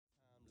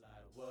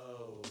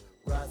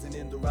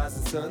Living in the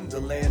rising sun,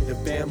 the land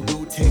of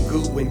bamboo,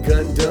 Tengu, and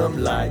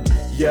Gundam. Like,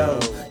 yo,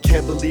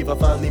 can't believe I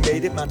finally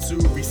made it.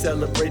 Matsuri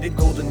celebrated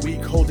Golden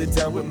Week, hold it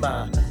down with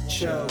my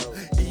Cho.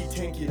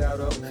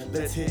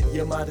 Let's hit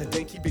Yamada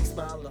Denki, big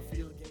smile, I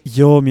feel again.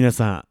 Yo, 皆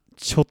さん、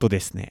ちょっとで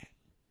すね。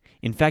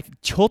In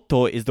fact,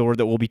 Chotto is the word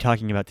that we'll be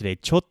talking about today.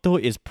 Chotto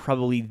is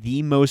probably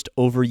the most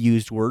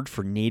overused word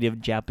for native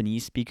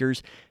Japanese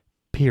speakers,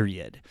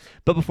 period.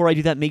 But before I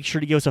do that, make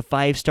sure to give us a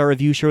 5-star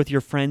review, share with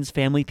your friends,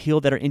 family,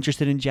 people that are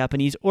interested in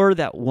Japanese, or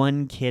that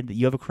one kid that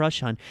you have a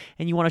crush on,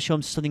 and you want to show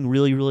them something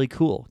really, really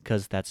cool,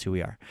 because that's who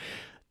we are.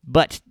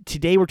 But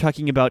today we're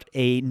talking about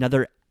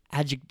another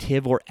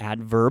adjective or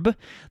adverb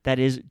that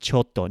is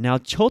chotto. Now,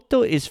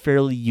 chotto is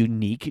fairly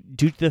unique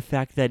due to the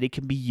fact that it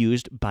can be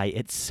used by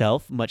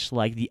itself, much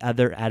like the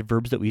other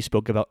adverbs that we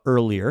spoke about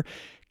earlier,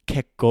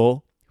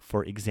 kekko,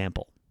 for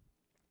example.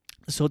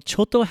 So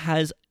chotto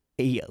has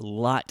a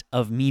lot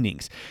of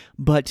meanings,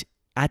 but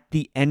at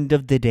the end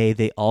of the day,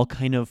 they all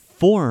kind of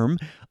form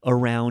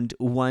around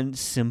one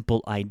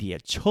simple idea.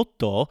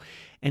 Chotto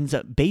ends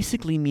up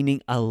basically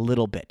meaning a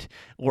little bit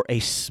or a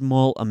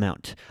small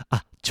amount.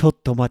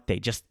 Chotto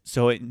matte, just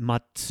so it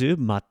matsu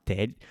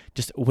matte,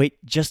 just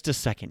wait just a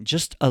second,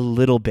 just a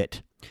little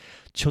bit.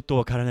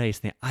 Chotto wakaranai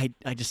desu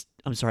ne.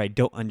 I'm sorry, I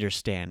don't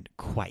understand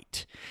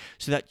quite.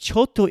 So that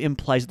chotto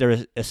implies there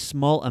is a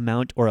small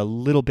amount or a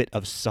little bit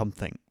of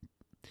something.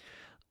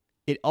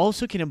 It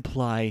also can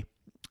imply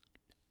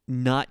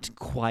not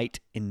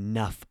quite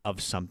enough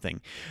of something.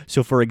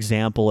 So for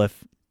example,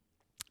 if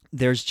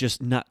there's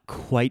just not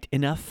quite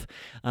enough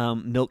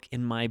milk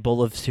in my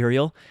bowl of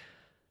cereal,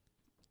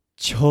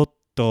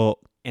 chotto,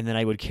 and then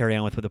I would carry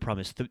on with what the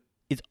problem is.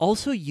 It's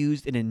also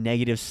used in a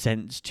negative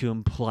sense to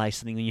imply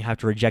something when you have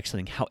to reject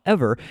something.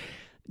 However,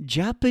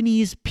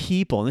 Japanese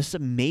people, and this is a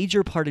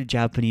major part of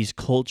Japanese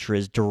culture,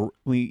 is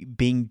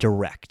being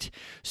direct.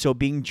 So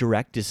being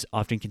direct is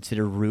often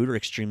considered rude or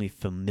extremely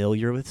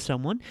familiar with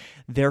someone.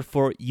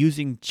 Therefore,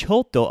 using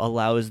chotto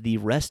allows the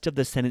rest of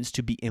the sentence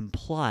to be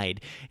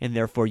implied, and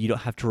therefore you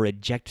don't have to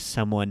reject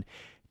someone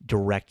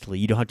directly.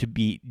 You don't have to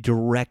be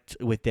direct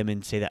with them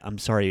and say that, I'm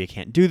sorry, I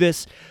can't do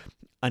this.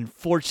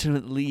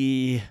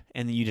 Unfortunately,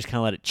 and then you just kind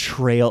of let it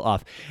trail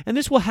off. And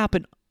this will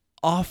happen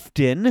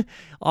often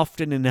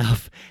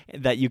enough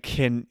that you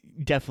can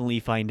definitely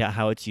find out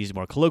how it's used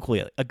more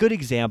colloquially. A good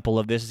example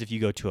of this is if you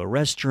go to a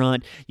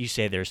restaurant, you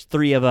say there's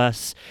 3 of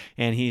us,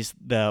 and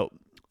the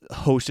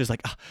host is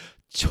like,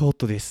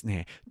 chotto desu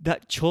ne.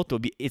 That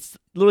chotto, it's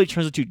literally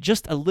turns into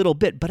just a little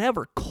bit, but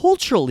ever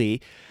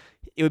culturally,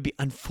 it would be,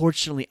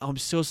 unfortunately, I'm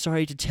so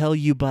sorry to tell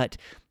you, but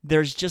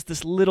there's just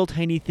this little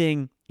tiny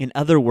thing. In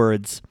other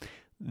words,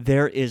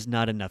 there is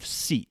not enough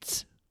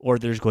seats, or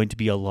there's going to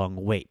be a long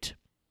wait.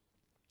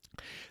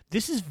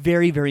 This is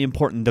very, very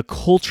important. The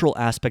cultural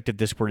aspect of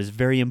this word is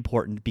very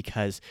important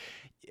because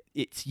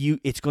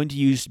it's going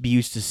to be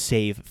used to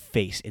save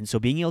face. And so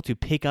being able to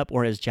pick up,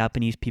 or as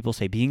Japanese people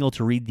say, being able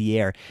to read the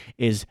air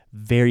is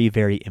very,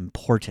 very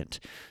important.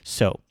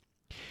 So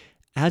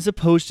as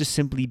opposed to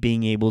simply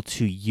being able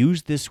to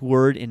use this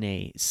word in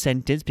a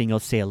sentence, being able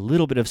to say a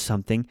little bit of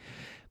something,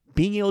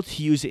 being able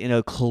to use it in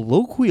a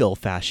colloquial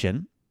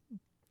fashion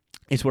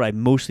is what I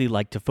mostly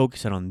like to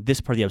focus on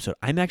this part of the episode.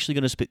 I'm actually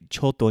going to split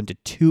chotto into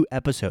 2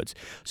 episodes,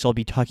 so I'll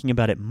be talking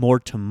about it more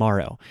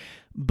tomorrow.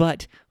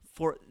 But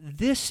for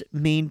this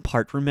main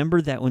part,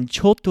 remember that when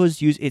chotto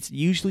is used, it's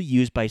usually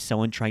used by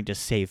someone trying to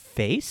save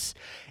face,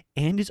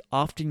 and is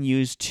often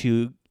used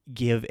to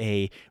give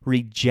a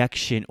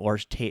rejection or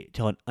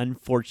tell an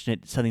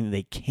unfortunate something that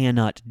they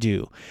cannot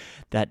do,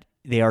 that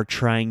they are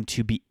trying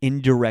to be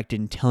indirect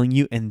in telling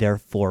you and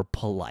therefore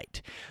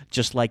polite.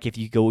 Just like if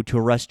you go to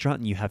a restaurant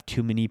and you have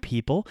too many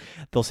people,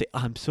 they'll say,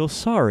 I'm so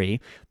sorry.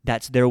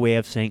 That's their way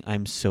of saying,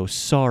 I'm so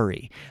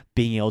sorry.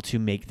 Being able to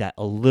make that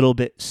a little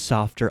bit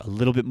softer, a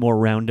little bit more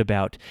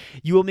roundabout.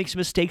 You will make some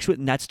mistakes with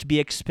it, and that's to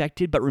be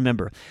expected. But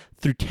remember,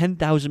 through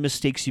 10,000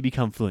 mistakes, you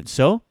become fluent.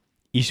 So,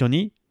 一緒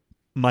に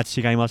間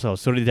違いましょう。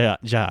それでは、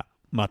じゃあ、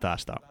また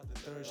明日。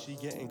She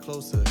getting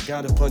closer,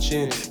 gotta punch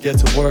in, get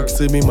to work,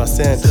 すみま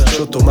せん、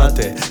ちょっと待っ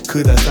て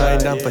ください、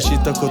ナンパし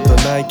たこと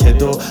ないけ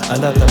ど、あ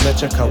なため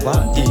ちゃ可愛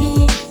い。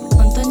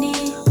本当に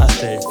I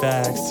stay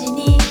facts,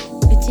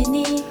 うち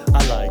に